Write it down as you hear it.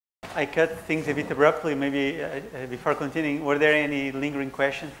I cut things a bit abruptly. Maybe before continuing, were there any lingering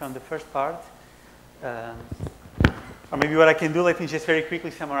questions from the first part? Or maybe what I can do, let me just very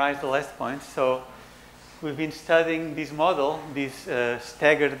quickly summarize the last point. So we've been studying this model, this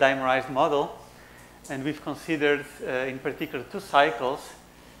staggered dimerized model, and we've considered in particular two cycles.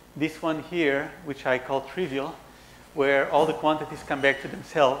 This one here, which I call trivial, where all the quantities come back to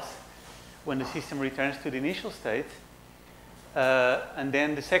themselves when the system returns to the initial state. And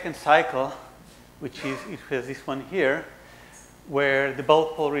then the second cycle, which is this one here, where the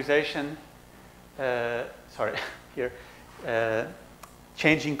bulk polarization, here,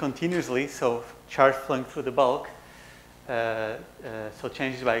 changing continuously, so charge flowing through the bulk, so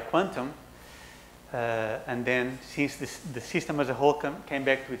changes by a quantum. And then since the system as a whole came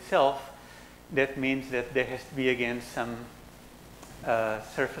back to itself, that means that there has to be again some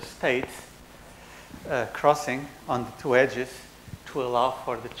surface states crossing on the two edges to allow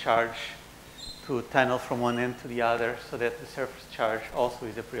for the charge to tunnel from one end to the other so that the surface charge also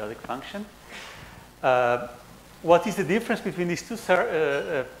is a periodic function. What is the difference between these two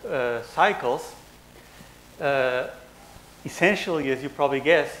cycles? Essentially, as you probably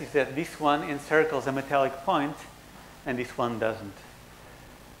guess, is that this one encircles a metallic point and this one doesn't.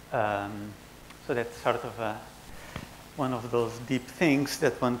 So that's sort of one of those deep things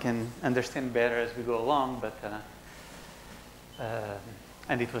that one can understand better as we go along, but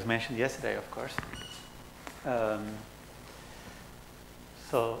and it was mentioned yesterday, of course.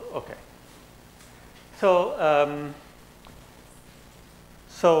 Okay.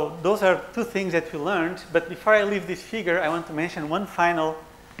 So those are two things that we learned, but before I leave this figure, I want to mention one final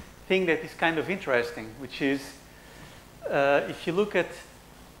thing that is kind of interesting, which is if you look at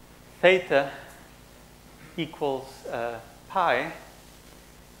theta equals pi,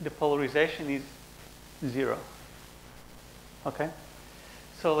 the polarization is 0. Okay?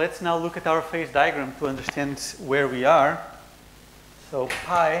 So let's now look at our phase diagram to understand where we are. So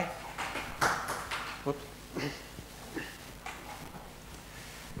pi, whoops.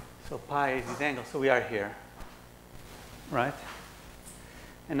 So pi is this angle, so we are here, right?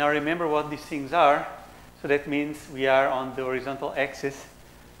 And now remember what these things are. So that means we are on the horizontal axis.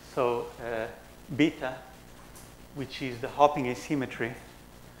 So beta, which is the hopping asymmetry,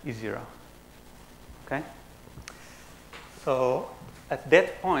 is 0. Okay? So at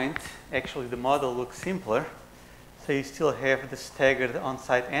that point, actually the model looks simpler. So you still have the staggered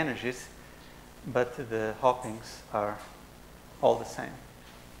on-site energies, but the hoppings are all the same.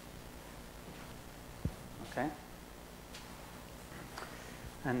 Okay?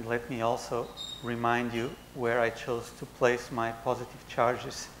 And let me also remind you where I chose to place my positive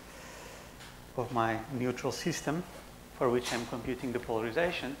charges of my neutral system, for which I'm computing the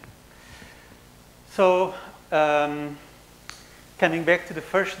polarization. So coming back to the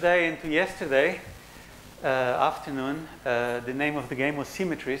first day and to yesterday afternoon, the name of the game was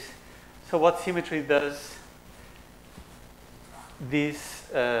symmetries. So what symmetry does this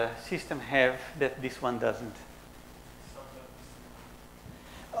system have that this one doesn't?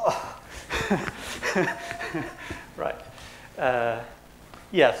 Oh. Right.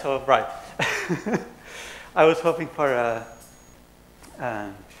 Yeah, so right. I was hoping for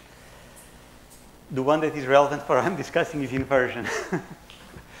the one that is relevant for what I'm discussing is inversion.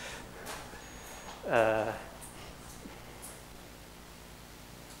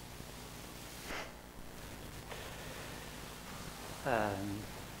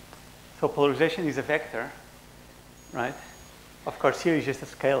 So polarization is a vector, right? Of course, here is just a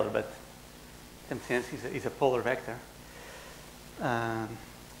scalar, but in some sense is a polar vector.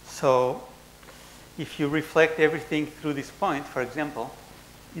 So if you reflect everything through this point, for example,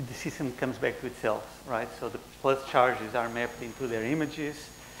 the system comes back to itself, right? So the plus charges are mapped into their images.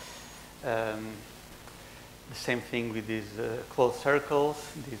 The same thing with these closed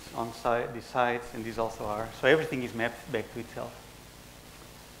circles, these on-site, these sides, and these also are. So everything is mapped back to itself,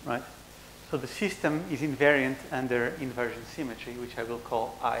 right? So the system is invariant under inversion symmetry, which I will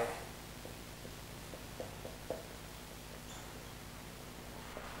call I.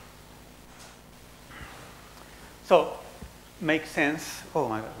 So, makes sense. Oh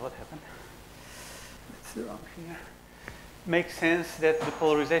my God, what happened? That's wrong here. Makes sense that the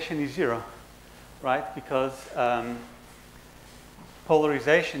polarization is 0, right? Because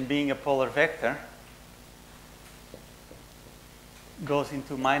polarization, being a polar vector, goes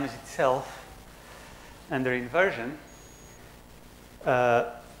into minus itself under inversion.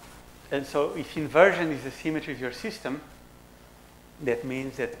 And so if inversion is the symmetry of your system, that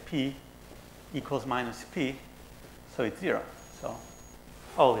means that P equals minus P, so it's 0. So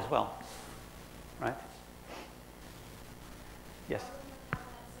all is well, right? Yes?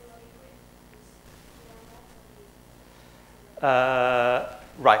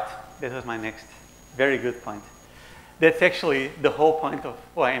 Right, that was my next very good point. That's actually the whole point of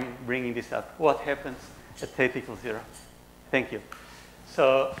why I'm bringing this up. What happens at t equals 0? Thank you.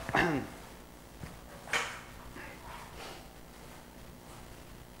 So,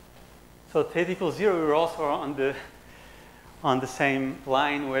 so t equals 0, we're also on the same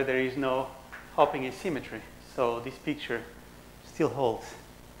line where there is no hopping asymmetry. So this picture still holds.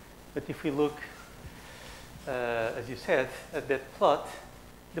 But if we look, as you said, at that plot,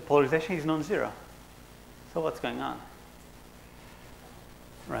 the polarization is non-zero. So what's going on?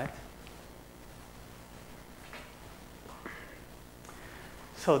 Right?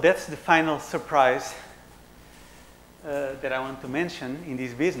 So that's the final surprise that I want to mention in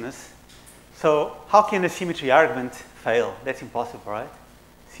this business. So how can a symmetry argument fail? That's impossible, right?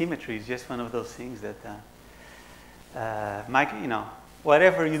 Symmetry is just one of those things that,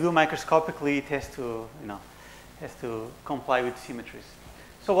 whatever you do microscopically, it has to, has to comply with symmetries.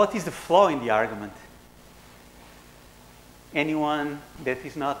 So what is the flaw in the argument? Anyone that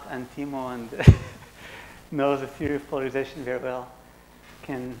is not Antimo and knows the theory of polarization very well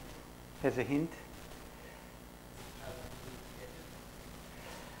has a hint?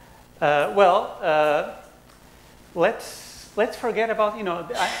 Let's forget about,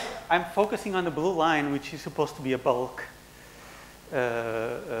 I'm focusing on the blue line, which is supposed to be a bulk.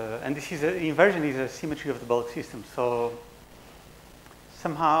 And this is inversion is a symmetry of the bulk system. So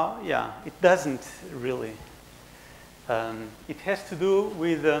somehow, yeah, it doesn't really. It has to do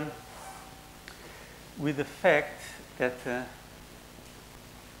with the fact that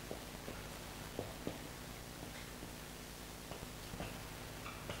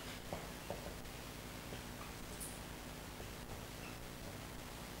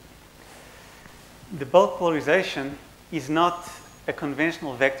the bulk polarization is not a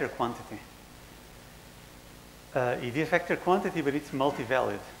conventional vector quantity. It is vector quantity, but it's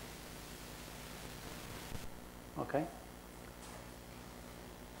multivalued. Okay?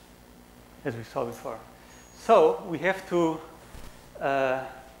 As we saw before. So we have to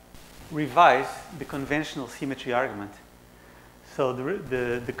revise the conventional symmetry argument. So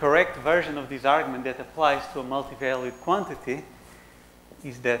the correct version of this argument that applies to a multivalued quantity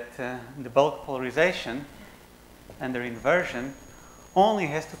is that the bulk polarization under inversion only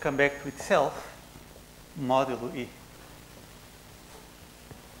has to come back to itself modulo E.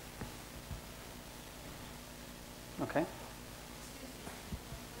 Okay?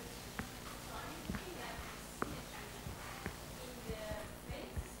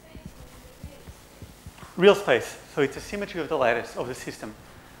 Real space. So it's a symmetry of the lattice of the system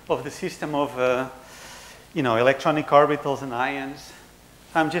of electronic orbitals and ions.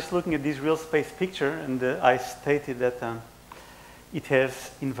 I'm just looking at this real space picture, and I stated that it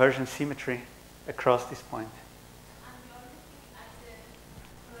has inversion symmetry across this point. And you're looking at the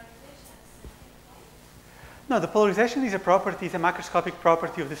polarization at the same point? No, the polarization is a property, is a macroscopic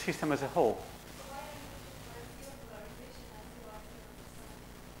property of the system as a whole. So why are you looking for a zero polarization as you are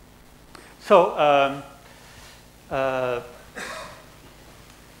So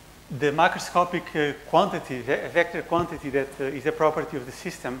the macroscopic quantity, vector quantity that is a property of the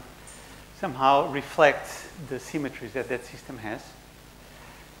system somehow reflects the symmetries that that system has.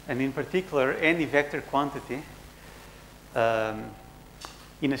 And in particular, any vector quantity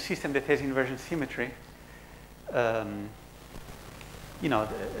in a system that has inversion symmetry,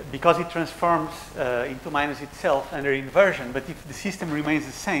 because it transforms into minus itself under inversion, but if the system remains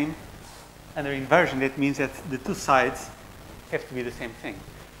the same under inversion, that means that the two sides have to be the same thing.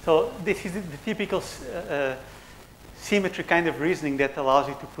 So this is the typical symmetry kind of reasoning that allows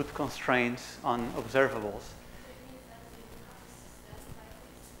you to put constraints on observables. So it means that you have a system like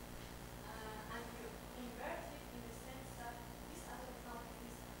this, and you invert it in the sense that this atoms not this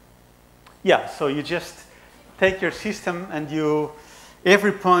atom. Yeah, so you just take your system and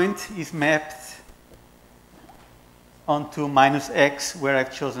every point is mapped onto minus x, where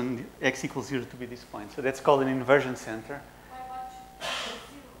I've chosen x equals 0 to be this point. So that's called an inversion center. Why watch zero?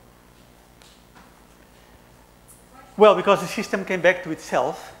 Well, because the system came back to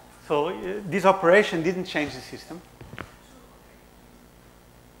itself. So this operation didn't change the system.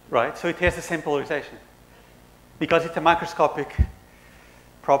 Right, so it has the same polarization. Because it's a macroscopic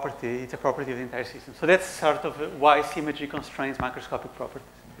property, it's a property of the entire system. So that's sort of why symmetry constrains macroscopic properties.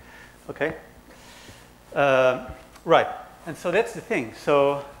 Okay? Right, and so that's the thing.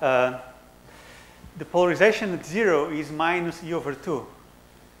 So the polarization at 0 is minus E over 2.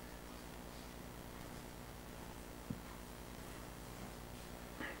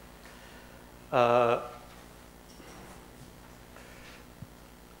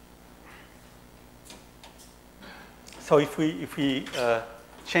 So if we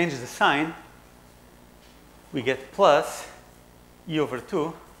change the sign, we get plus E over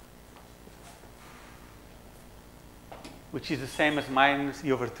 2, which is the same as minus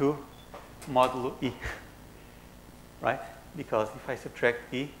E over 2 modulo E, right? Because if I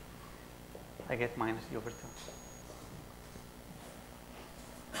subtract E, I get minus E over 2.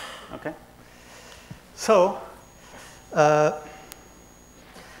 Okay? So,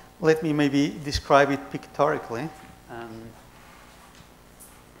 let me maybe describe it pictorically.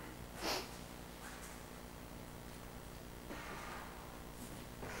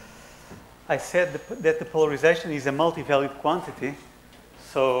 I said that the polarization is a multi-valued quantity.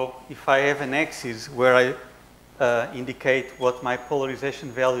 So if I have an axis where I indicate what my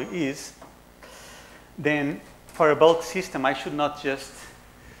polarization value is, then for a bulk system, I should not just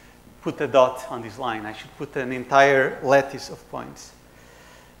put a dot on this line. I should put an entire lattice of points.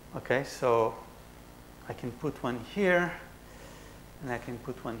 Okay, so I can put one here, and I can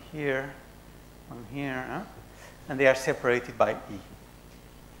put one here, and they are separated by E.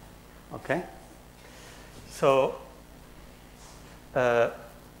 Okay? So,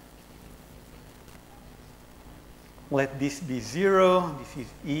 let this be 0. This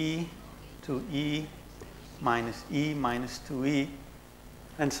is E, 2E, minus E, minus 2E.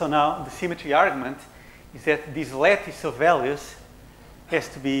 And so now the symmetry argument is that this lattice of values has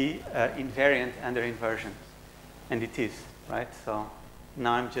to be invariant under inversion. And it is, right? So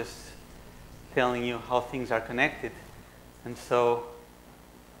now I'm just telling you how things are connected. And so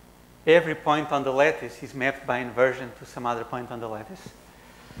every point on the lattice is mapped by inversion to some other point on the lattice.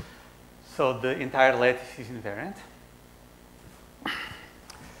 So the entire lattice is invariant.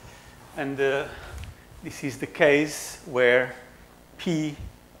 And this is the case where P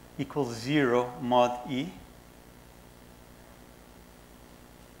equals 0 mod E.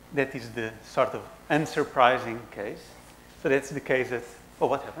 That is the sort of unsurprising case. So that's the case that, oh,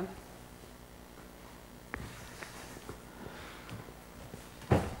 what happened?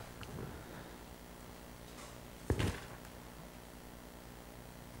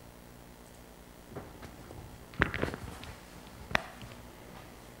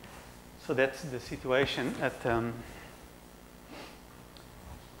 So that's the situation at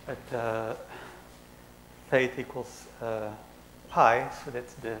theta equals pi, so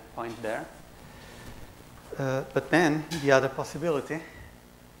that's the point there. But then the other possibility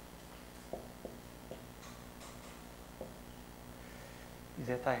is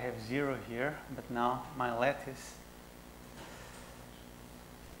that I have 0 here, but now my lattice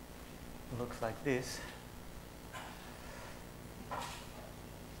looks like this.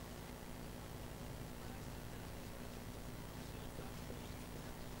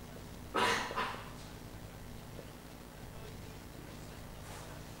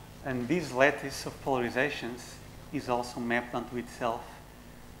 And this lattice of polarizations is also mapped onto itself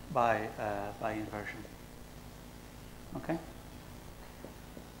by inversion. Okay?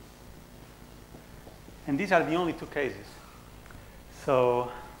 And these are the only two cases.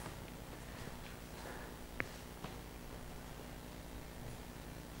 So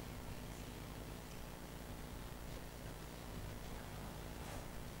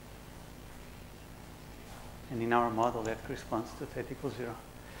and in our model that corresponds to theta equals 0.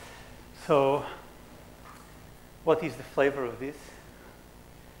 So what is the flavor of this?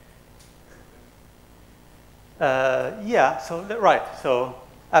 Yeah, so right. So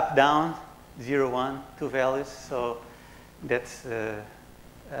up, down, 0, 1, 2 values. So that's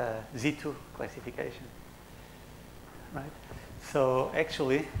Z2 classification, right? So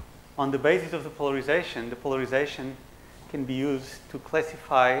actually, on the basis of the polarization can be used to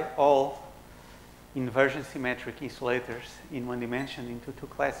classify all inversion symmetric insulators in one dimension into two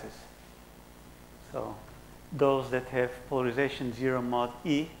classes. So those that have polarization 0 mod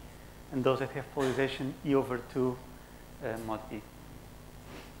E, and those that have polarization E over 2 mod E.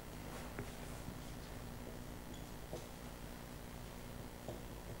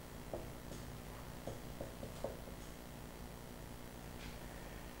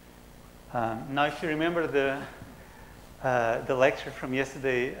 Now, if you remember the lecture from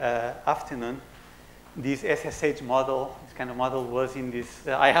yesterday afternoon, this SSH model, this kind of model was in this,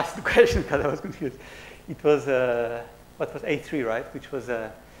 I asked the question because I was confused. It was, what was A3, right? Which was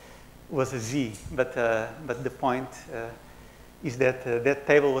a Z, but the point is that that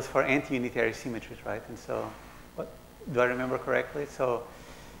table was for anti-unitary symmetries, right? And so, do I remember correctly? So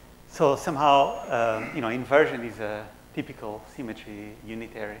somehow, inversion is a typical symmetry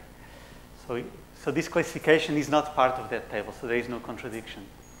unitary. So this classification is not part of that table, so there is no contradiction.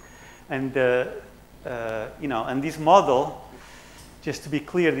 And and this model, just to be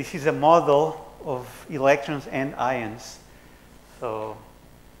clear, this is a model of electrons and ions. So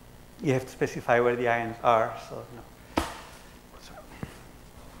you have to specify where the ions are. So no.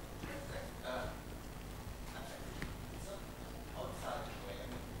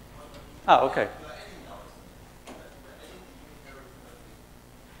 Ah, okay.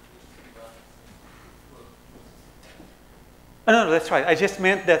 Oh, no, that's right. I just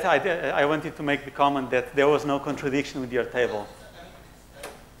meant that I wanted to make the comment that there was no contradiction with your table.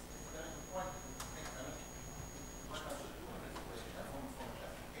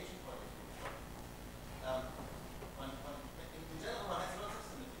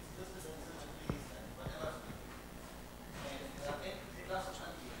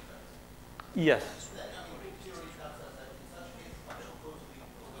 Yes.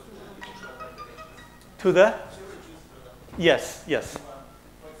 To the? Yes, yes.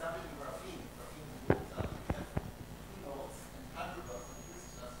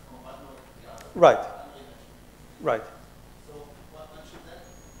 Right. Right.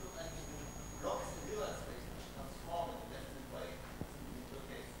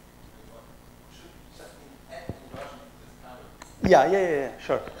 Yeah,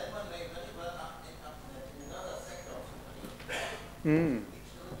 sure. Mm.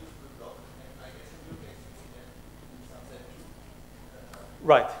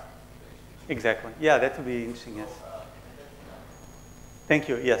 Right. Exactly. Yeah, that would be interesting, yes. Thank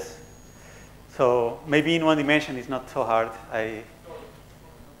you, yes. So maybe in one dimension it's not so hard.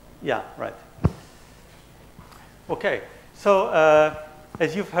 Yeah, right. Okay. So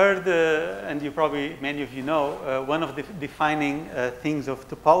as you've heard, and you probably, many of you know, one of the defining things of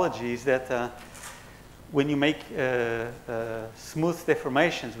topology is that when you make smooth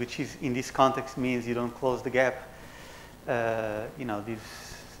deformations, which is in this context means you don't close the gap, you know, these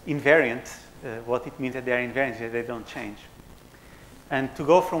invariant, what it means that they are invariant is that they don't change. And to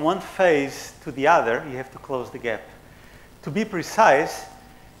go from one phase to the other, you have to close the gap. To be precise,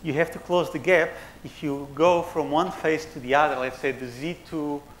 you have to close the gap if you go from one phase to the other, let's say the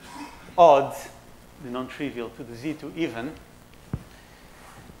Z2 odd, the non-trivial, to the Z2 even.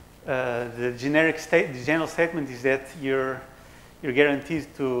 The general statement is that you're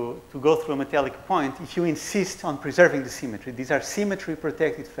guaranteed to go through a metallic point if you insist on preserving the symmetry. These are symmetry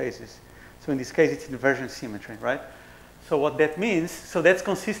protected phases. So in this case, it's inversion symmetry, right? So what that means, so that's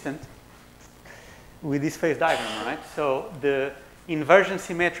consistent with this phase diagram, right? So the inversion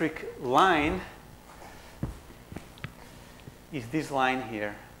symmetric line is this line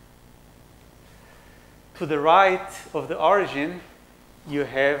here. To the right of the origin, you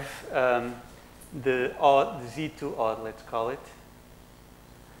have the Z2 odd, let's call it.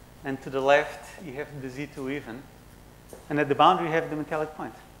 And to the left, you have the Z2 even. And at the boundary, you have the metallic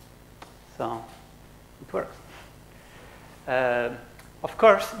point. So it works. Of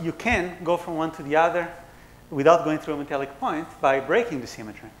course, you can go from one to the other without going through a metallic point by breaking the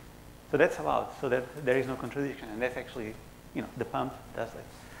symmetry. So that's allowed, so that there is no contradiction. And that's actually, you know, the pump does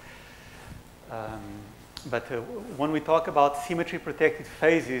that. But when we talk about symmetry protected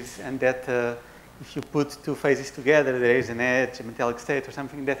phases and that if you put two phases together, there is an edge, a metallic state or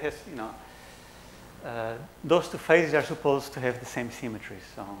something that has, you know, those two phases are supposed to have the same symmetry.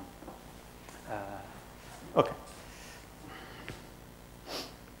 So, okay.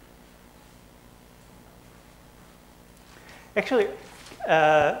 Actually,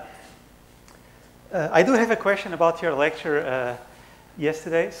 I do have a question about your lecture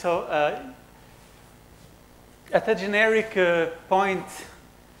yesterday. So at a generic point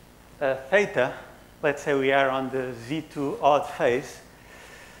theta, let's say we are on the Z2 odd phase,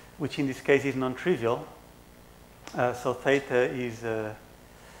 which in this case is non-trivial. So theta is,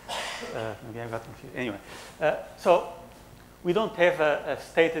 maybe I got confused. Anyway, so we don't have a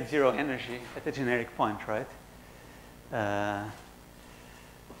state at zero energy at a generic point, right?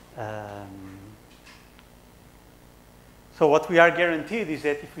 So what we are guaranteed is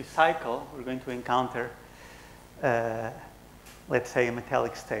that if we cycle, we're going to encounter, let's say, a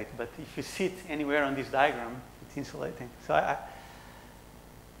metallic state. But if you sit anywhere on this diagram, it's insulating. So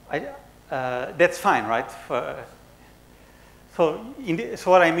that's fine, right? So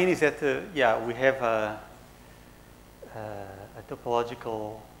what I mean is that, yeah, we have a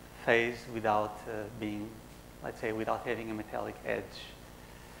topological phase without being, let's say, without having a metallic edge,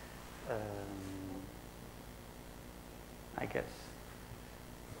 I guess.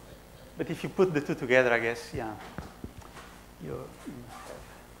 But if you put the two together, I guess, yeah, you must have.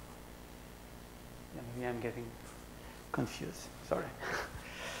 Yeah, maybe I'm getting confused. Sorry.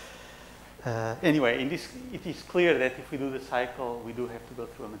 Anyway, in this, it is clear that if we do the cycle, we do have to go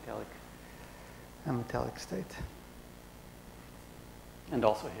through a metallic state, and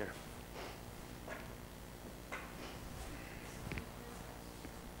also here.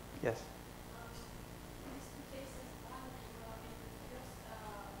 Yes. In these two cases, one introduced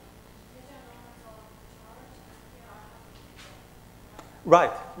measure numbers of charge, and here are having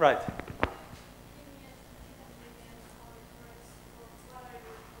Right, right. Give me again how it works. What are you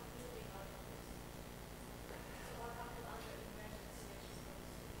concluding out of this? So what happened under emergency selection for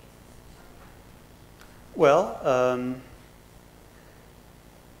these two cases? Well,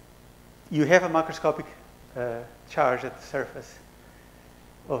 you have a macroscopic charge at the surface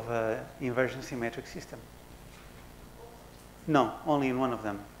of an inversion symmetric system. No, only in one of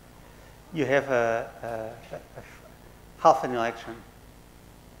them. You have a half an electron,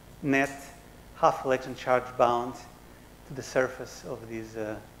 net half electron charge bound to the surface of these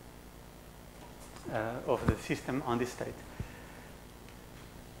of the system on this state.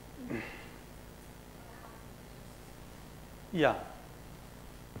 Yeah.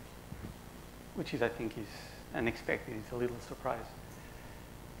 Which is, I think, is unexpected. It's a little surprise.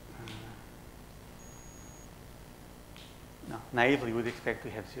 No, naively would expect to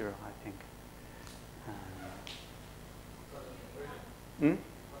have 0, I think.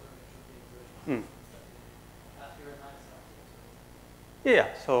 Yeah,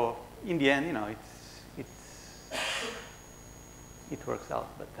 so in the end, it works out,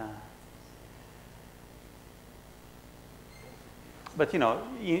 but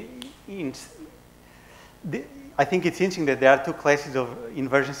I think it's interesting that there are two classes of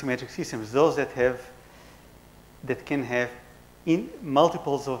inversion symmetric systems: those that can have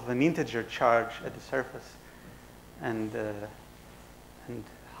multiples of an integer charge at the surface, and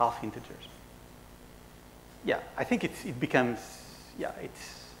half integers. Yeah, I think it becomes, yeah,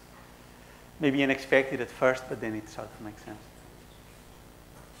 it's maybe unexpected at first, but then it starts to make sense.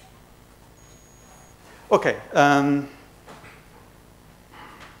 Okay.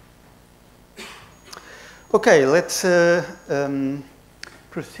 Okay, let's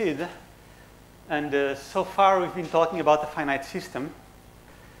proceed. And so far we've been talking about the finite system,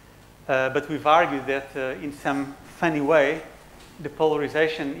 but we've argued that in some funny way, the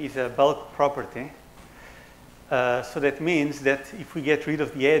polarization is a bulk property. So that means that if we get rid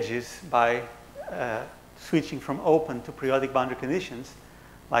of the edges by switching from open to periodic boundary conditions,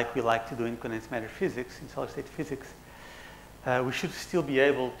 like we like to do in condensed matter physics, in solid state physics, we should still be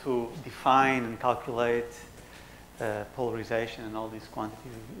able to define and calculate polarization and all these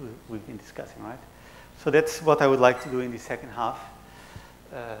quantities we've been discussing, right? So that's what I would like to do in the second half.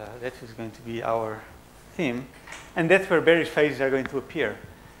 That is going to be our theme. And that's where Berry's phases are going to appear.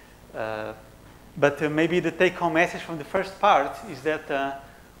 But maybe the take-home message from the first part is that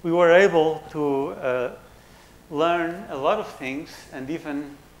we were able to learn a lot of things, and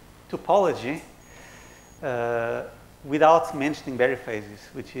even topology, without mentioning Berry phases,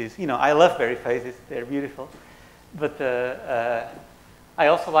 which is, I love Berry phases, they're beautiful. But I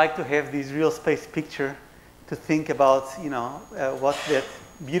also like to have this real space picture to think about, what that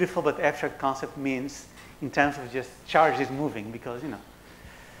beautiful but abstract concept means in terms of just charges moving, because,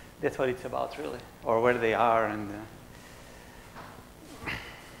 that's what it's about, really, or where they are. And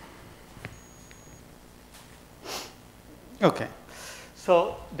okay,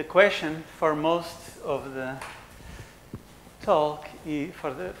 so the question for most of the talk,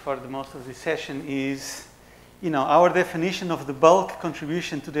 for the most of the session, is, our definition of the bulk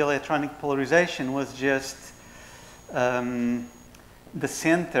contribution to the electronic polarization was just the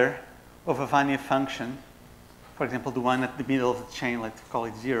center of a Vanier function. For example, the one at the middle of the chain, let's call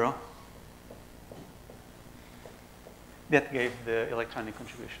it 0. That gave the electronic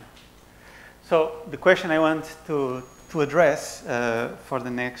contribution. So the question I want to address for the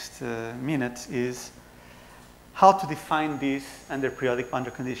next minutes is how to define this under periodic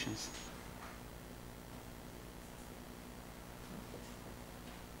boundary conditions.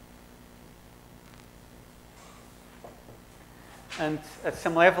 And at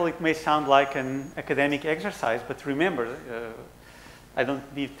some level, it may sound like an academic exercise, but remember, I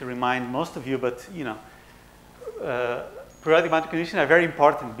don't need to remind most of you, but periodic boundary conditions are very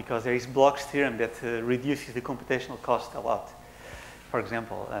important because there is Bloch's theorem that reduces the computational cost a lot, for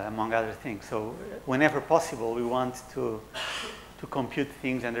example, among other things. So whenever possible, we want to compute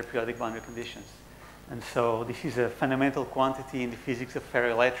things under periodic boundary conditions. And so this is a fundamental quantity in the physics of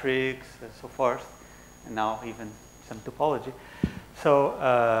ferroelectrics and so forth, and now even some topology.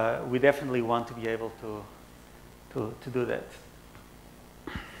 So we definitely want to be able to do that.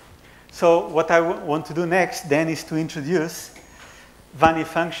 So what I want to do next then is to introduce Vanier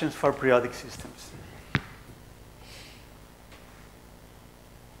functions for periodic systems.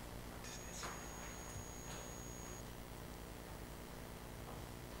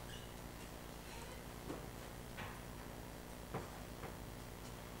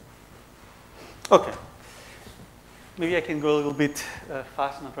 Okay. Maybe I can go a little bit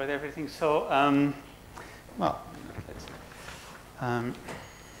fast and not write everything. So, well, let's see. Am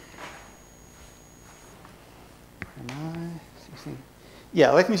I 16?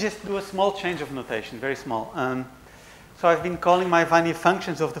 Yeah, let me just do a small change of notation, very small. So I've been calling my Vannier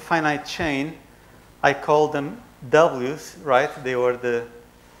functions of the finite chain. I call them W's, right? They were the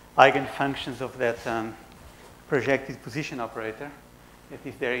eigenfunctions of that projected position operator that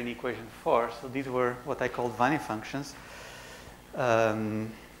is there in equation 4. So these were what I called Vannier functions.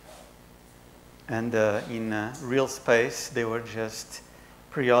 And in real space, they were just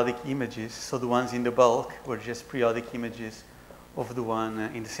periodic images. So the ones in the bulk were just periodic images of the one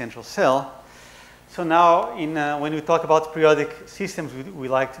in the central cell. So now, when we talk about periodic systems, we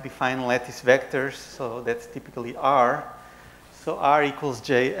like to define lattice vectors. So that's typically R. So R equals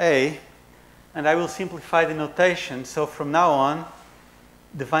JA. And I will simplify the notation. So from now on,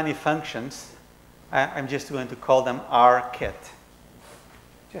 the Vannier functions, I'm just going to call them R ket.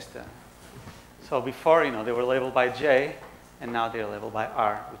 So before, they were labeled by J, and now they're labeled by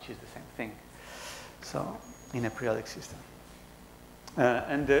R, which is the same thing. So in a periodic system.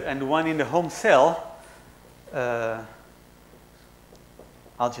 And the one in the home cell, I'll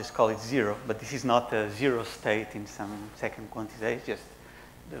just call it 0, but this is not a 0 state in some second quantity, it's just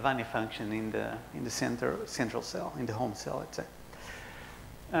the Vannier function in the central cell, in the home cell, let's say.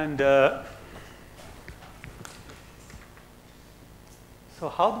 And so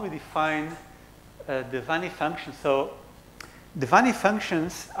how do we define the Vannier function? So the Vannier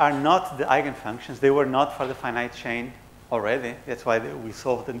functions are not the eigenfunctions. They were not for the finite chain already. That's why we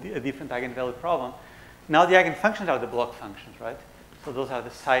solved a different eigenvalue problem. Now the eigenfunctions are the block functions, right? So those are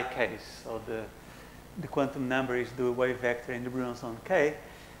the psi k's. So the quantum number is the wave vector in the Brillouin zone k.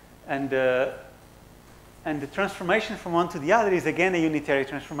 And the transformation from one to the other is again a unitary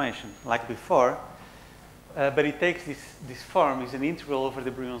transformation, like before. But it takes this form, is an integral over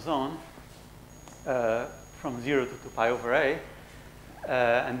the Brillouin zone from 0 to 2 pi over a.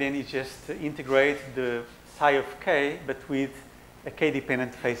 And then you just integrate the psi of k, but with a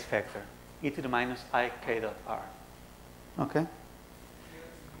k-dependent phase factor, e to the minus I k dot r. Okay?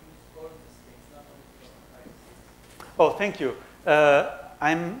 Oh, thank you.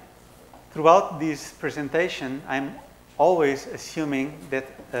 Throughout this presentation, I'm always assuming that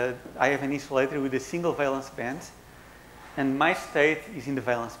I have an insulator with a single valence band, and my state is in the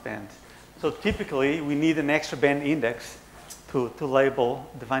valence band. So typically, we need an extra band index to label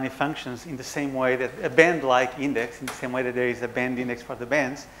the Vannier functions in the same way that a band-like index, in the same way that there is a band index for the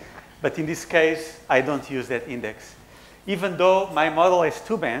bands. But in this case, I don't use that index. Even though my model has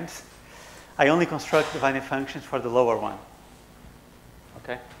 2 bands, I only construct the Vannier functions for the lower one.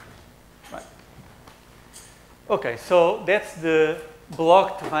 Okay? Right. Okay, so that's the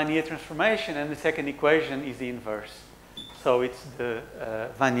blocked Vannier transformation, and the second equation is the inverse. So it's the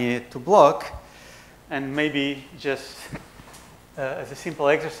Vannier to block, and maybe just as a simple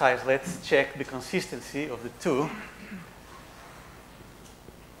exercise, let's check the consistency of the two.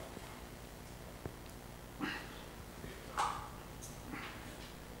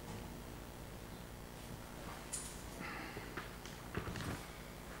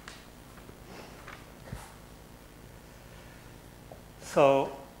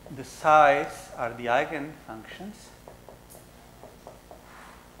 So the psi's are the eigenfunctions.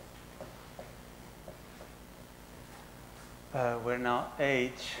 Where now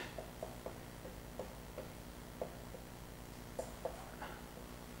H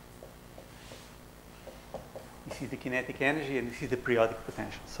this is the kinetic energy and this is the periodic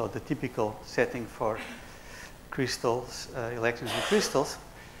potential. So the typical setting for crystals, electrons in crystals.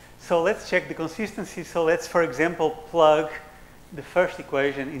 So let's check the consistency. So let's, for example, plug the first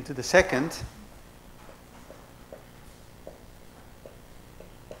equation into the second.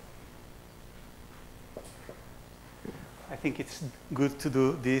 I think it's good to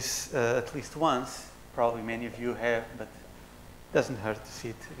do this at least once. Probably many of you have, but it doesn't hurt to see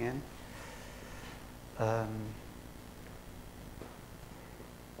it again.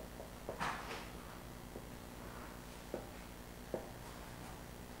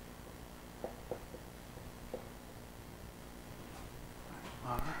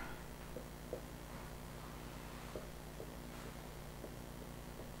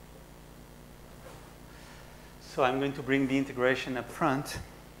 So I'm going to bring the integration up front.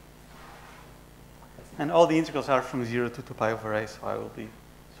 And all the integrals are from 0 to 2 pi over a, so I will be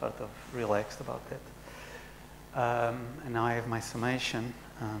sort of relaxed about that. And now I have my summation.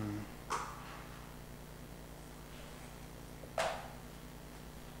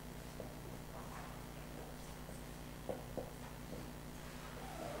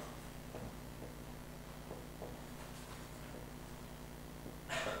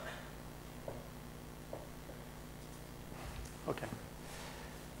 Okay.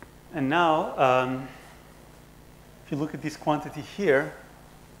 And now, if you look at this quantity here,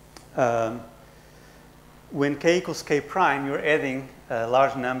 when k equals k prime, you're adding a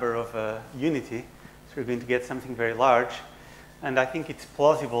large number of unity. So you're going to get something very large. And I think it's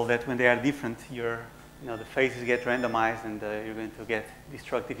plausible that when they are different, the phases get randomized and you're going to get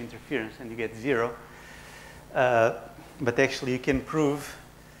destructive interference and you get 0. But actually, you can prove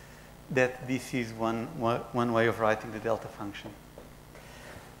that this is one way of writing the delta function.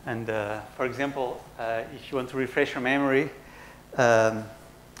 And for example, if you want to refresh your memory,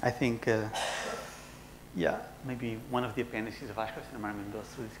 I think, yeah, maybe one of the appendices of Ashcroft and Marmon goes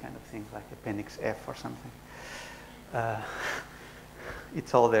through this kind of things, like Appendix F or something.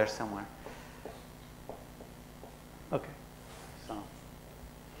 It's all there somewhere. Okay, so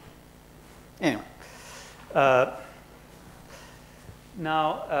anyway.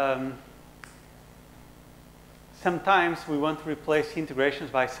 Now, sometimes we want to replace integrations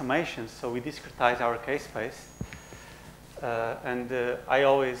by summations, so we discretize our k-space. And I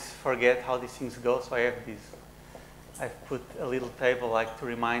always forget how these things go, so I've put a little table like to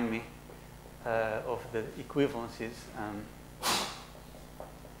remind me of the equivalences.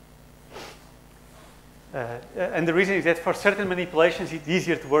 And the reason is that for certain manipulations, it's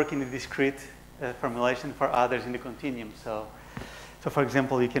easier to work in the discrete formulation, for others in the continuum. So for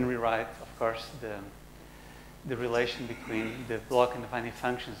example, you can rewrite, of course, the relation between the block and the Vanni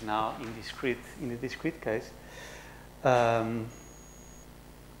functions now in the discrete case. And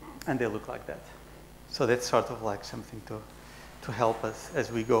they look like that. So that's sort of like something to help us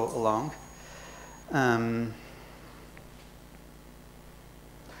as we go along.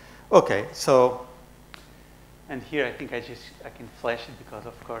 Okay, so, and here I think I can flash it because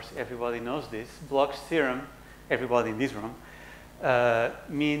of course everybody knows this. Bloch's theorem, everybody in this room,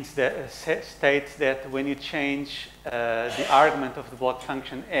 means that states that when you change the argument of the Bloch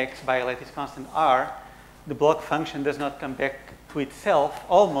function x by a lattice constant r, the Bloch function does not come back to itself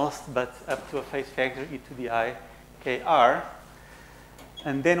almost, but up to a phase factor e to the I kr.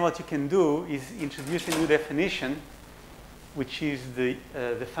 And then what you can do is introduce a new definition, which is the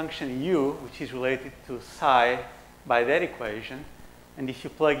function u, which is related to psi by that equation. And if you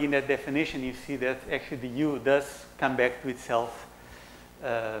plug in that definition, you see that actually the u does come back to itself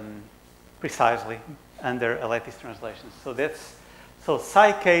precisely under a lattice translation. So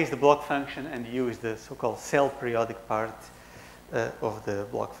psi k is the Bloch function, and u is the so-called cell periodic part of the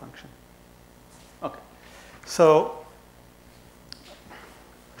Bloch function. Okay. So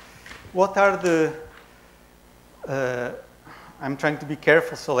what are the... I'm trying to be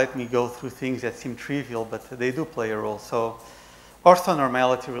careful, so let me go through things that seem trivial, but they do play a role. So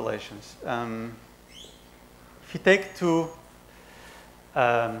orthonormality relations. If you take two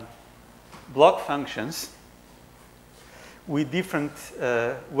Bloch functions with different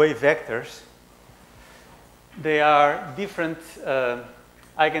wave vectors, they are different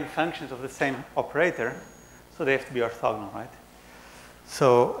eigenfunctions of the same operator, so they have to be orthogonal, right?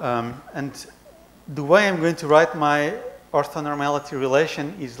 So, and the way I'm going to write my orthonormality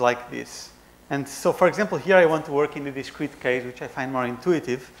relation is like this. And so, for example, here I want to work in the discrete case, which I find more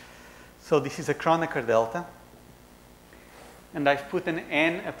intuitive. So this is a Kronecker delta. And I've put an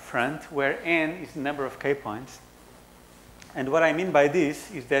n up front, where n is the number of k points. And what I mean by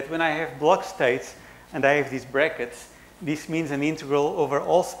this is that when I have Bloch states and I have these brackets, this means an integral over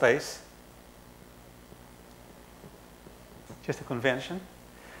all space, just a convention,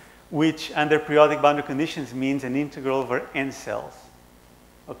 which under periodic boundary conditions means an integral over n cells.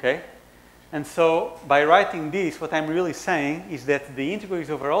 Okay? And so by writing this, what I'm really saying is that the integral is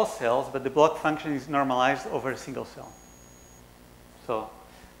over all cells, but the Bloch function is normalized over a single cell. So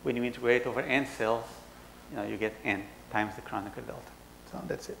when you integrate over n cells, you get n times the Kronecker delta. So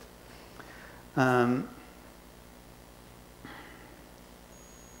that's it.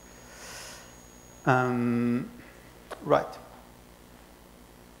 Right.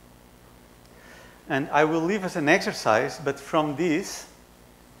 And I will leave as an exercise, but from this,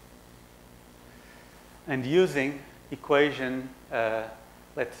 and using equation,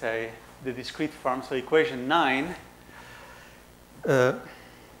 let's say, the discrete form, so equation 9,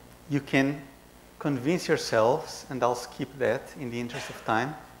 you can convince yourselves, and I'll skip that in the interest of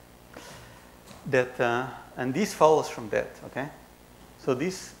time, that, and this follows from that, okay? So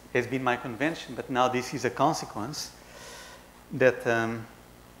this has been my convention, but now this is a consequence that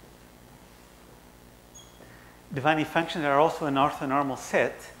the Vanni functions are also an orthonormal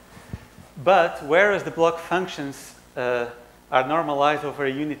set, but whereas the Bloch functions are normalized over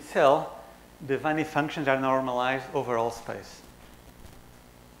a unit cell, the Vanni functions are normalized over all space.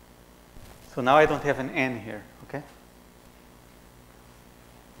 So now I don't have an n here, okay?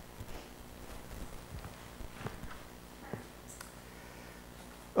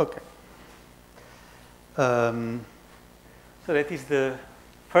 Okay. So that is the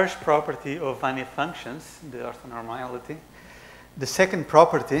first property of Vannier functions, the orthonormality. The second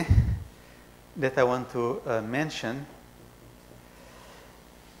property that I want to mention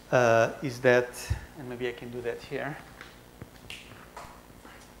is that, and maybe I can do that here.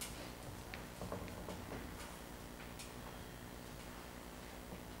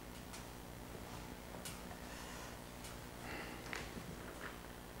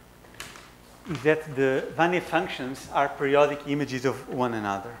 Is that the Vannier functions are periodic images of one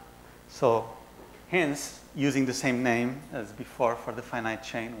another. So hence, using the same name as before for the finite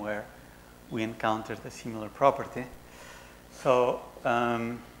chain where we encountered a similar property. So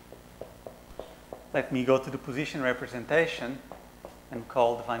let me go to the position representation and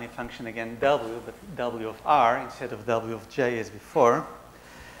call the Vannier function again W, but W of R instead of W of J as before.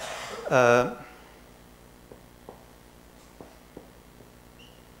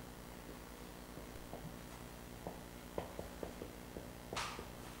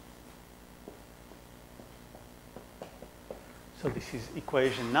 So this is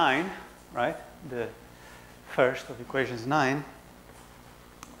equation 9, right? The first of equations 9.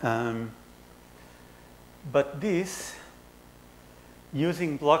 But this,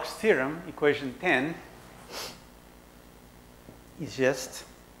 using Bloch's theorem, equation 10, is just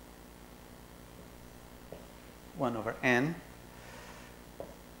 1 over n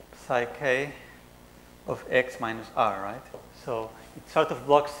psi k of x minus r, right? So it's sort of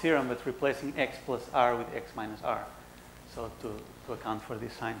Bloch's theorem, but replacing x plus r with x minus r. So to account for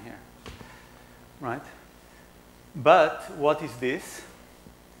this sign here, right? But what is this?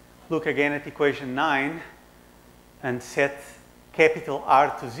 Look again at equation 9 and set capital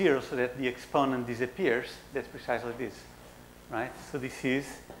R to 0 so that the exponent disappears. That's precisely this, right? So this is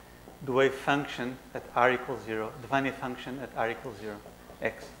the wave function at R equals 0, the Vannier function at R equals 0,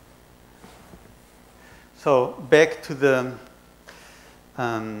 x. So back to the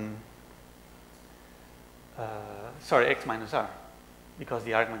sorry, x minus r, because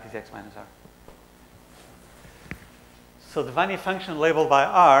the argument is x minus r. So the Vannier function labeled by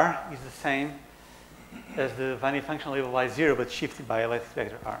r is the same as the Vannier function labeled by 0, but shifted by electric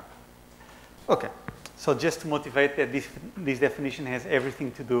vector r. Okay, so just to motivate that this definition has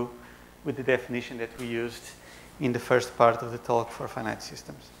everything to do with the definition that we used in the first part of the talk for finite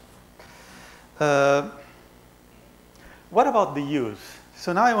systems. What about the use?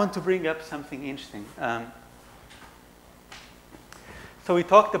 So now I want to bring up something interesting. So we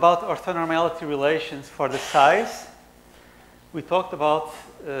talked about orthonormality relations for the size. We talked about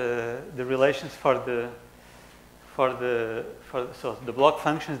the relations for the Bloch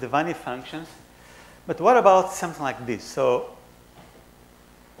functions, the Vannier functions. But what about something like this? So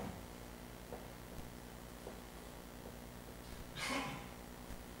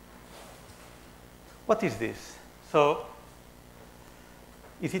what is this? So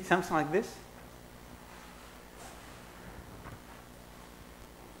is it something like this?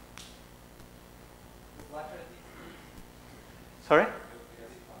 Sorry?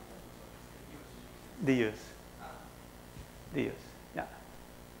 The use. The use, yeah.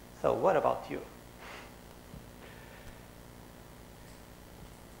 So what about you?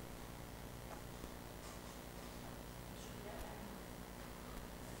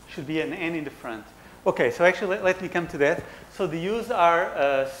 Should be an n in the front. Okay, so actually let me come to that. So the U's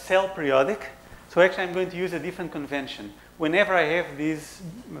are cell periodic. So actually I'm going to use a different convention. Whenever I have these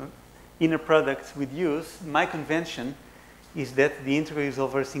inner products with U's, my convention is that the integral is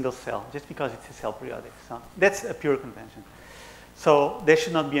over a single cell, just because it's a cell periodic. So that's a pure convention. So there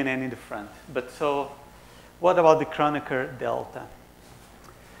should not be an n in the front. But so what about the Kronecker delta?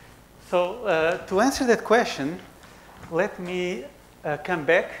 So to answer that question, let me come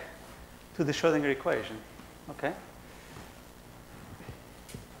back to the Schrödinger equation, okay?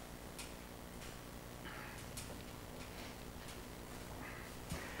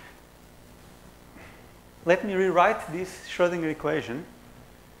 Let me rewrite this Schrödinger equation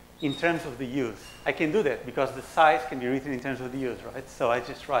in terms of the U's. I can do that because the size can be written in terms of the U's, right? So I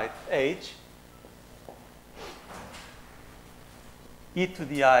just write h e to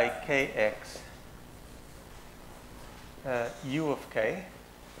the I kx u of k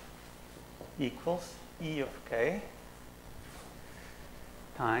equals e of k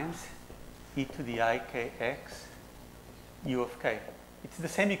times e to the I kx u of k. It's the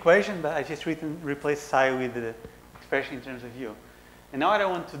same equation, but I just replace psi with the expression in terms of u. And now what I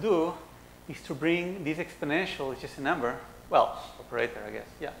want to do is to bring this exponential, it's just a number, well, operator, I guess,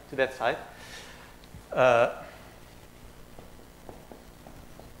 yeah, to that side.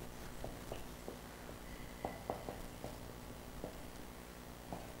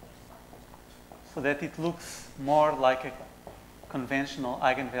 so that it looks more like a conventional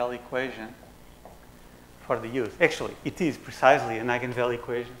eigenvalue equation for the U's. Actually, it is precisely an eigenvalue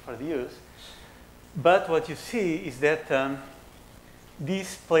equation for the U's. But what you see is that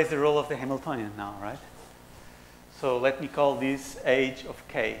this plays the role of the Hamiltonian now, right? So let me call this age of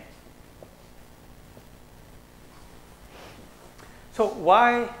k. So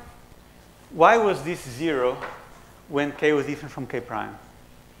why was this 0 when k was different from k prime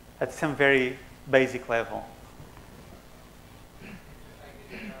at some very basic level?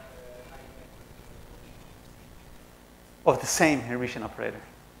 Of the same Hermitian operator,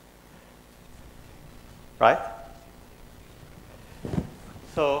 right?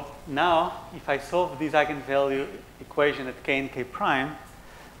 So now, if I solve this eigenvalue equation at k and k prime,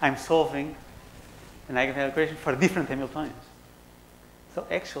 I'm solving an eigenvalue equation for different Hamiltonians. So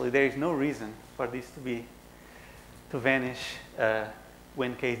actually, there is no reason for this to vanish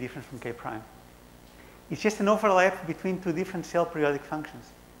when k is different from k prime. It's just an overlap between two different cell periodic functions.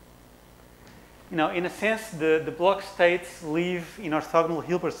 You know, in a sense, the block states live in orthogonal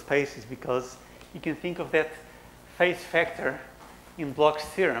Hilbert spaces because you can think of that phase factor in Bloch's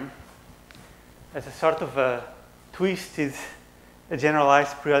theorem as a sort of a twisted, a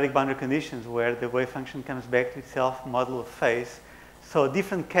generalized periodic boundary conditions where the wave function comes back to itself modulo of phase. So a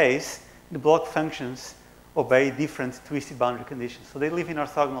different case, the Bloch functions obey different twisted boundary conditions. So they live in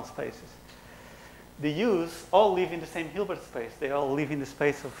orthogonal spaces. The U's all live in the same Hilbert space. They all live in the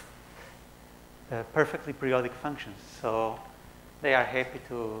space of perfectly periodic functions. So they are happy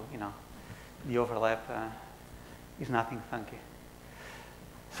to, you know, the overlap is nothing funky.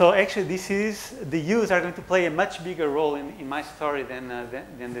 So actually, the U's are going to play a much bigger role in my story than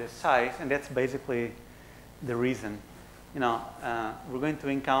the psi's, and that's basically the reason. You know, we're going to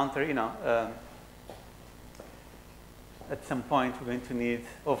encounter, you know, at some point we're going to need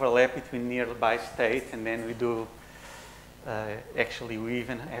overlap between nearby states, and then we do. Actually, we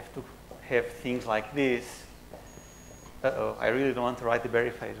even have to have things like this. Uh-oh, I really don't want to write the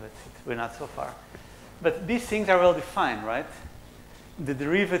Berry phase, but we're not so far. But these things are well defined, right? The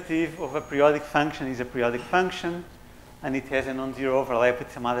derivative of a periodic function is a periodic function, and it has a non-zero overlap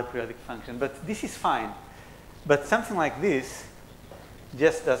with some other periodic function. But this is fine. But something like this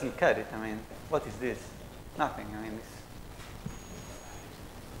just doesn't cut it. I mean, what is this? Nothing. I mean,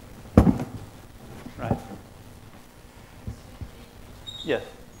 this. Right. Yes.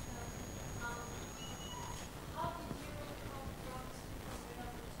 How did you come from speaking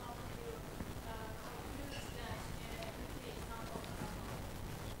at the top to conclude that P is not orthogonal?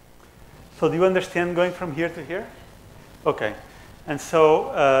 So do you understand going from here to here? Okay. And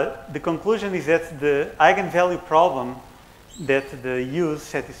so the conclusion is that the eigenvalue problem that the U's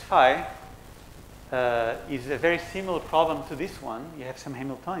satisfy is a very similar problem to this one. You have some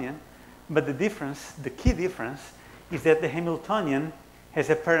Hamiltonian, but the difference, the key difference, is that the Hamiltonian has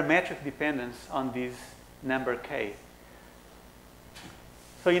a parametric dependence on this number k.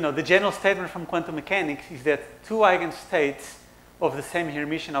 So, you know, the general statement from quantum mechanics is that two eigenstates of the same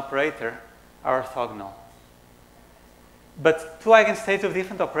Hermitian operator are orthogonal. But two eigenstates of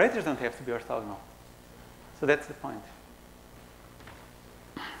different operators don't have to be orthogonal. So that's the point.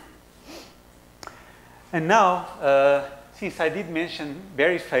 And now, since I did mention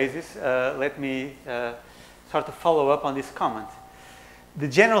Berry phases, let me sort of follow up on this comment. The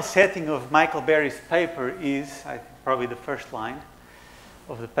general setting of Michael Berry's paper is, I think probably the first line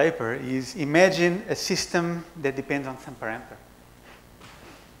of the paper, is imagine a system that depends on some parameter.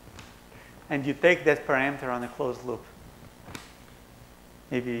 And you take that parameter on a closed loop.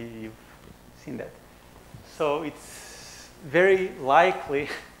 Maybe you've seen that. So it's very likely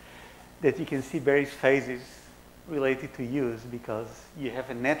that you can see Berry's phases related to U's because you have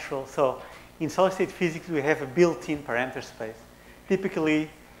a natural, so in solid state physics we have a built-in parameter space. Typically,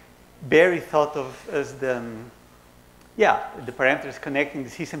 Berry thought of as the parameters connecting the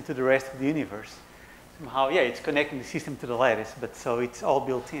system to the rest of the universe. Somehow, yeah, it's connecting the system to the lattice, but so it's all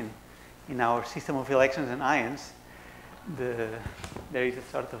built in. In our system of electrons and ions, there is a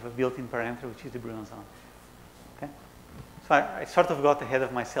sort of a built-in parameter which is the Bruno zone. Okay, so I sort of got ahead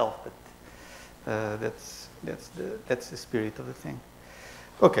of myself, but that's the spirit of the thing.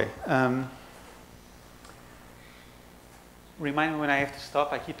 Okay. Remind me when I have to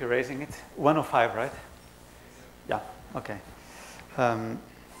stop. I keep erasing it. 105, right? Yeah. Okay.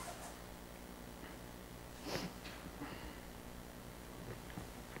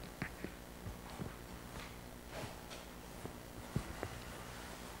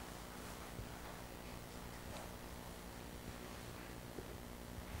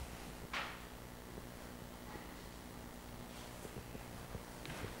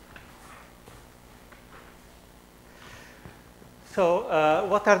 So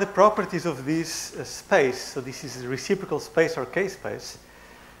what are the properties of this space? So this is a reciprocal space or K-space.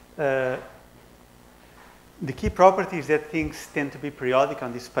 The key property is that things tend to be periodic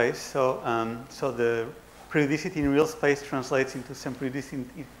on this space. So, so the periodicity in real space translates into some periodicity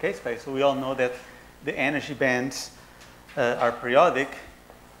in K-space. So we all know that the energy bands are periodic.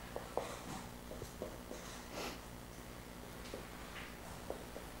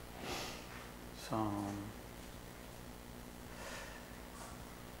 So,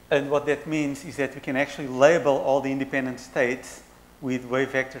 and what that means is that we can actually label all the independent states with wave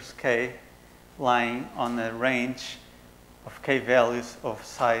vectors k lying on a range of k values of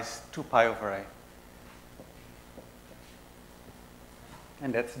size 2 pi over a.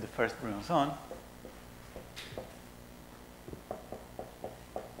 And that's the first Brillouin zone.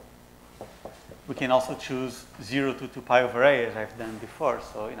 We can also choose 0 to 2 pi over a, as I've done before.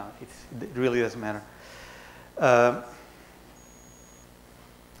 So, you know, it really doesn't matter.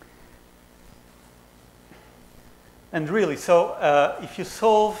 And really, so if you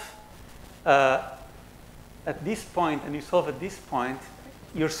solve at this point and you solve at this point,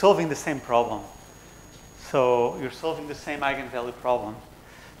 you're solving the same problem. So you're solving the same eigenvalue problem.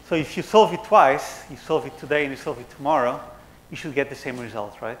 So if you solve it twice, you solve it today and you solve it tomorrow, you should get the same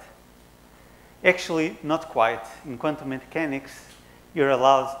result, right? Actually, not quite. In quantum mechanics, you're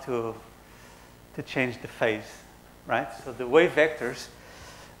allowed to change the phase, right? So the wave vectors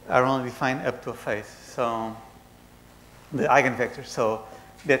are only defined up to a phase. So the eigenvectors. So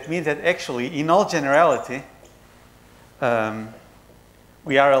that means that actually, in all generality,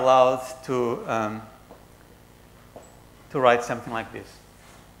 we are allowed to write something like this.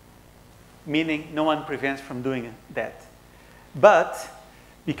 Meaning, no one prevents from doing that. But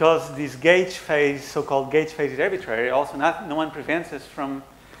because this gauge phase, so-called gauge phase, is arbitrary, also no one prevents us from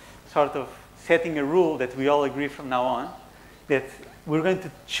sort of setting a rule that we all agree from now on that we're going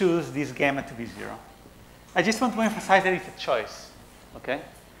to choose this gamma to be 0. I just want to emphasize that it's a choice, okay?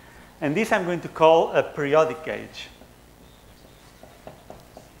 And this I'm going to call a periodic gauge.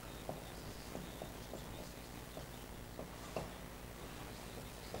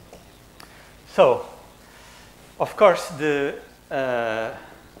 So, of course, the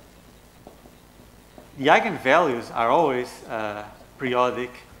eigenvalues are always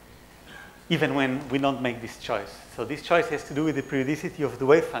periodic, even when we don't make this choice. So this choice has to do with the periodicity of the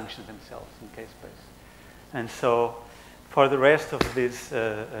wave functions themselves in K-space. And so for the rest of this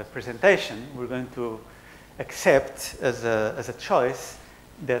presentation, we're going to accept as a choice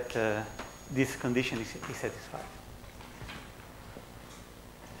that this condition is satisfied.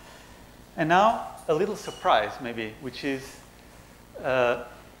 And now a little surprise, maybe, which is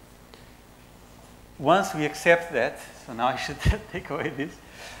once we accept that, so now I should take away this,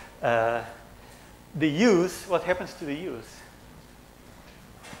 the U's, what happens to the U's?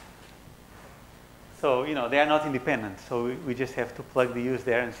 So, you know, they are not independent, so we just have to plug the U's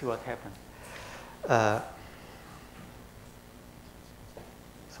there and see what happens.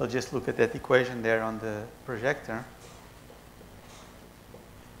 So just look at that equation there on the projector.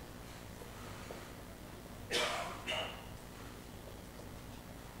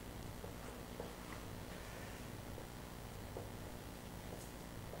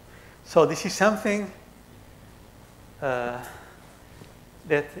 So this is something that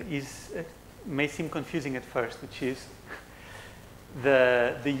is may seem confusing at first, which is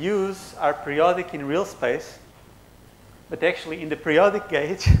the U's are periodic in real space, but actually in the periodic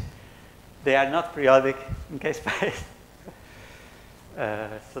gauge, they are not periodic in K-space.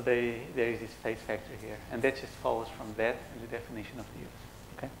 So there is this phase factor here, and that just follows from that and the definition of the U's.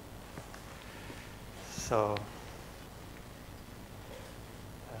 Okay. So.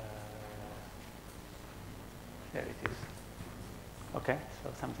 There it is. Okay, so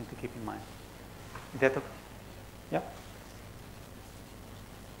something to keep in mind. Is that okay? Yeah?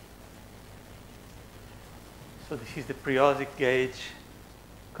 So this is the periodic gauge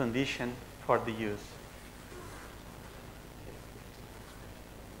condition for the U's.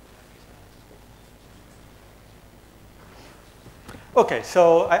 Okay,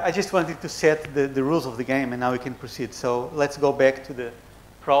 so I just wanted to set the rules of the game, and now we can proceed. So let's go back to the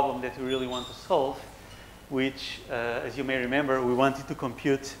problem that we really want to solve, which, as you may remember, we wanted to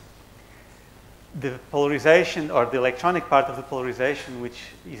compute the polarization or the electronic part of the polarization,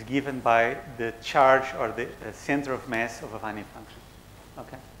 which is given by the charge or the center of mass of a Wannier function.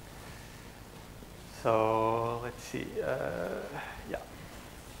 Okay. So let's see. Yeah.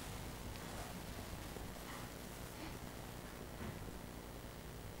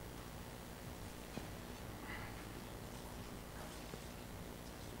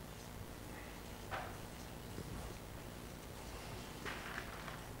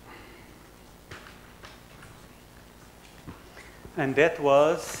 And that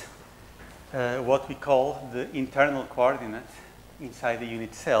was what we call the internal coordinate inside the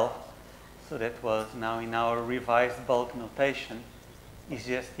unit cell. So that was now in our revised bulk notation is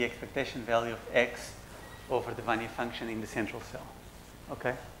just the expectation value of x over the Wannier function in the central cell.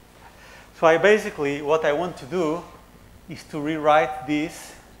 Okay? So I basically, what I want to do is to rewrite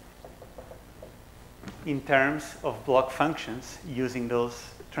this in terms of block functions using those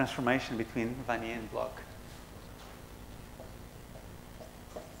transformation between Wannier and block.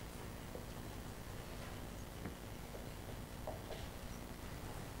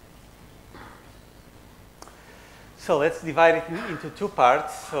 So let's divide it into two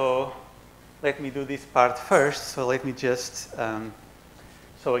parts. So let me do this part first. So let me just,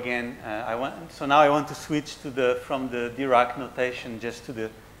 so again, so now I want to switch to from the Dirac notation just to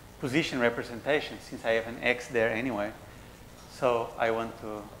the position representation since I have an x there anyway. So I want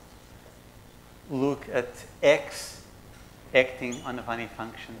to look at x acting on a Wannier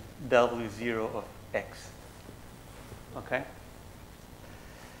function W0 of x. Okay?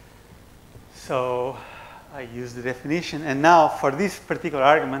 So I use the definition. And now for this particular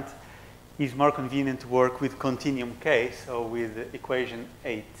argument, it's more convenient to work with continuum K, so with equation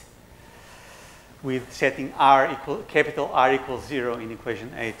 8, with setting capital R equals 0 in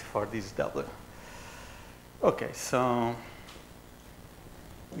equation 8 for this W. Okay, so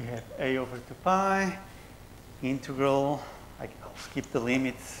we have A over 2 pi, integral, I'll skip the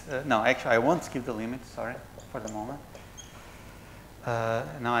limits. No, actually I won't skip the limits, sorry, for the moment.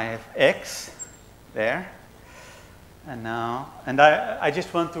 Now I have x there. And now, I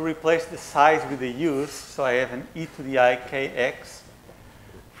just want to replace the size with the u's, so I have an e to the I kx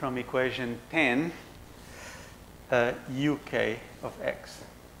from equation 10, uk of x.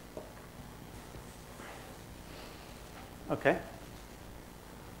 Okay?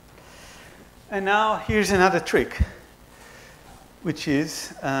 And now here's another trick, which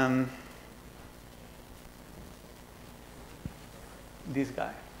is this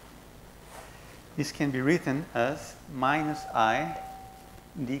guy. This can be written as minus I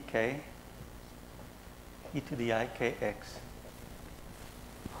dk e to the I kx.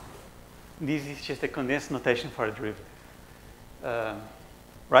 This is just a condensed notation for a derivative.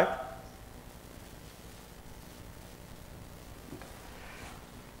 Right?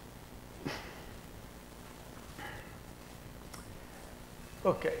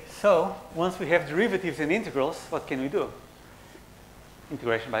 Okay, so once we have derivatives and integrals, what can we do?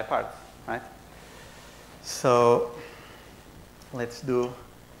 Integration by parts, right? So let's do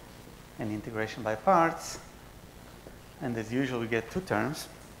an integration by parts. And as usual, we get two terms.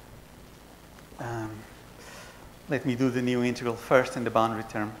 Let me do the new integral first and the boundary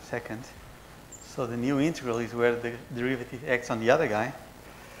term second. So the new integral is where the derivative acts on the other guy.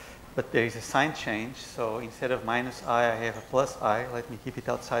 But there is a sign change. So instead of minus I have a plus I. Let me keep it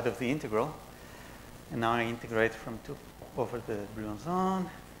outside of the integral. And now I integrate from 2 over the Brillouin zone,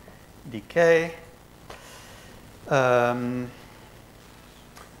 dk.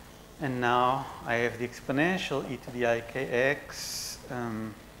 And now I have the exponential e to the I kx.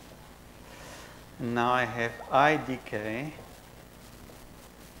 And now I have I dk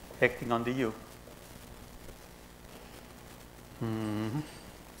acting on the u.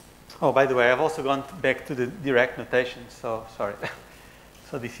 Oh, by the way, I've also gone back to the Dirac notation, so sorry.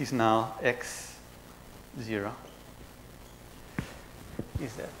 So this is now x0.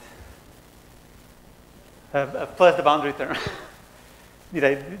 Is that? Plus the boundary term. Did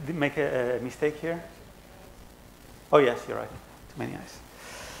I make a mistake here? Oh, yes, you're right. Too many eyes.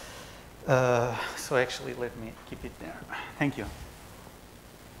 So actually, let me keep it there. Thank you.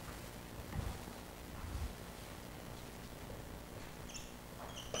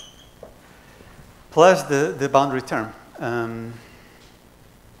 Plus the boundary term.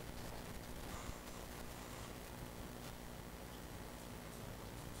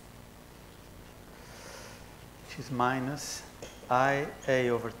 Which is minus I a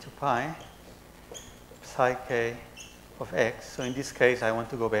over 2 pi psi k of x. So in this case, I want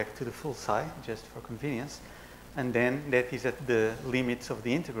to go back to the full psi, just for convenience. And then that is at the limits of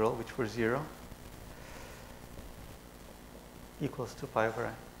the integral, which were 0, equals 2 pi over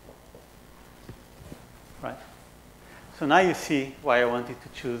I. Right? So now you see why I wanted to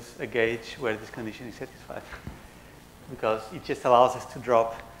choose a gauge where this condition is satisfied. Because it just allows us to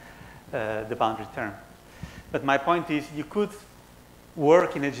drop the boundary term. But my point is, you could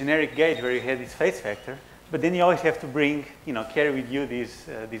work in a generic gauge where you had this phase factor, but then you always have to bring, carry with you this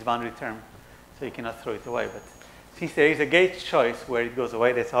boundary term, so you cannot throw it away. But since there is a gauge choice where it goes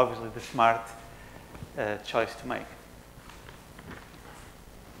away, that's obviously the smart choice to make.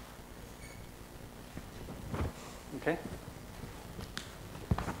 Okay?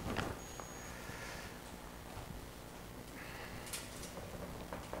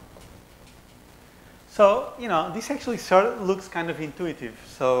 So, you know, this actually sort of looks kind of intuitive.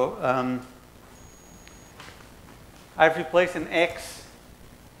 So I've replaced an x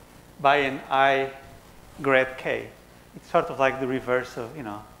by an I grad k. It's sort of like the reverse of, you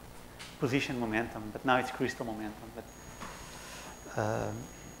know, position momentum, but now it's crystal momentum. But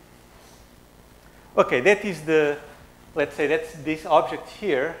okay, that is the, let's say that's this object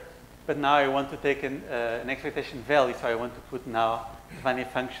here, but now I want to take an expectation value, so I want to put now the Vanier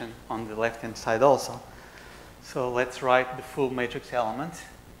function on the left-hand side also. So let's write the full matrix element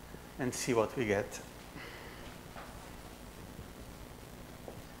and see what we get.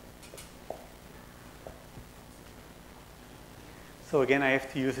 So again, I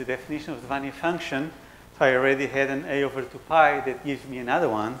have to use the definition of the Vanier function. So I already had an a over 2 pi that gives me another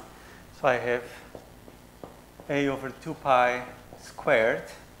one. So I have a over 2 pi squared.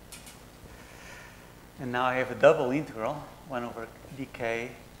 And now I have a double integral, 1 over dk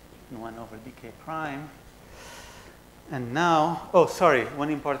and 1 over dk prime. And now, oh, sorry,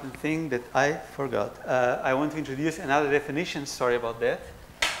 one important thing that I forgot. I want to introduce another definition. Sorry about that.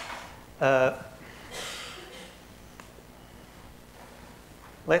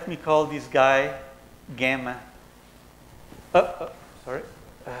 Let me call this guy gamma. Sorry.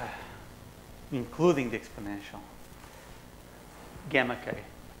 Including the exponential. Gamma k.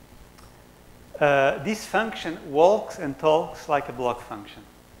 This function walks and talks like a block function.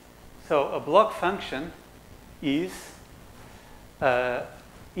 So a block function is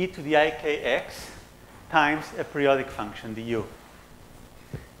e to the ikx times a periodic function, du.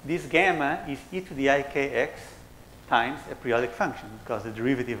 This gamma is e to the ikx times a periodic function, because the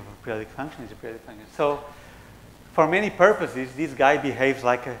derivative of a periodic function is a periodic function. So for many purposes, this guy behaves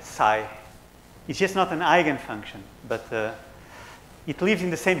like a psi. It's just not an eigenfunction, but it lives in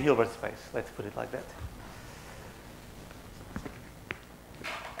the same Hilbert space. Let's put it like that.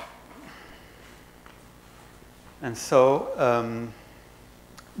 And so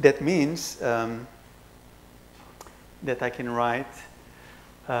that means that I can write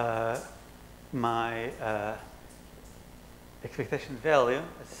my expectation value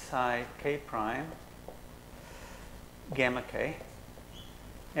as psi k prime gamma k.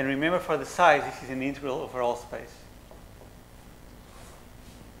 And remember, for the psi, this is an integral over all space.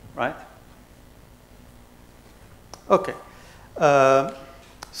 Right? Okay.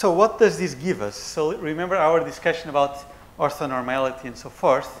 So what does this give us? So remember our discussion about orthonormality and so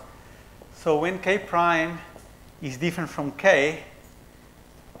forth. So when k prime is different from k,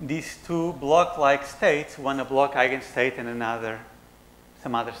 these two block-like states, one a block eigenstate and another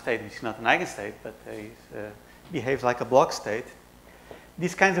some other state which is not an eigenstate, but behaves like a block state.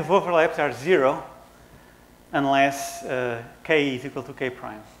 These kinds of overlaps are zero unless k is equal to k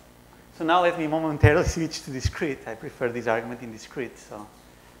prime. So now let me momentarily switch to discrete. I prefer this argument in discrete. So,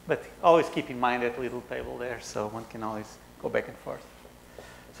 but always keep in mind that little table there, so one can always go back and forth.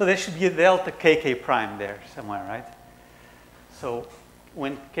 So there should be a delta k prime there somewhere, right? So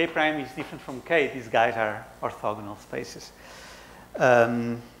when k prime is different from k, these guys are orthogonal spaces.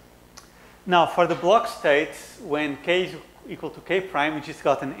 Now for the block states, when k is equal to k prime, we just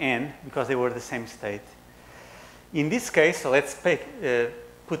got an n because they were the same state. In this case, so let's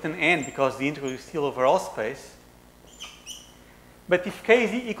put an n because the integral is still over all space. But if k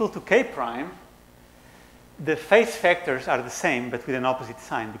is equal to k prime, the phase factors are the same but with an opposite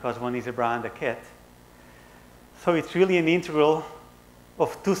sign because one is a bra and a cat. So it's really an integral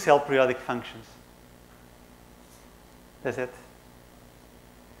of two cell periodic functions. Does it?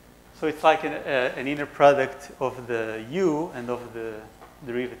 So it's like an inner product of the u and of the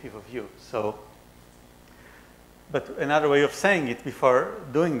derivative of u. So, but another way of saying it before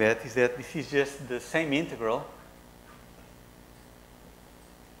doing that is that this is just the same integral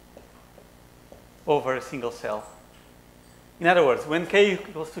over a single cell. In other words, when k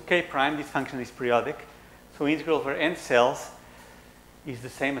equals to k prime, this function is periodic. So integral over n cells is the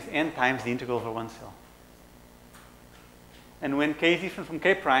same as n times the integral over one cell. And when k is different from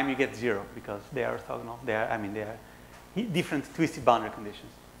k prime, you get 0 because they are orthogonal. They are different twisted boundary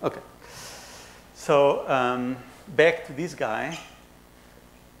conditions. Okay. So back to this guy.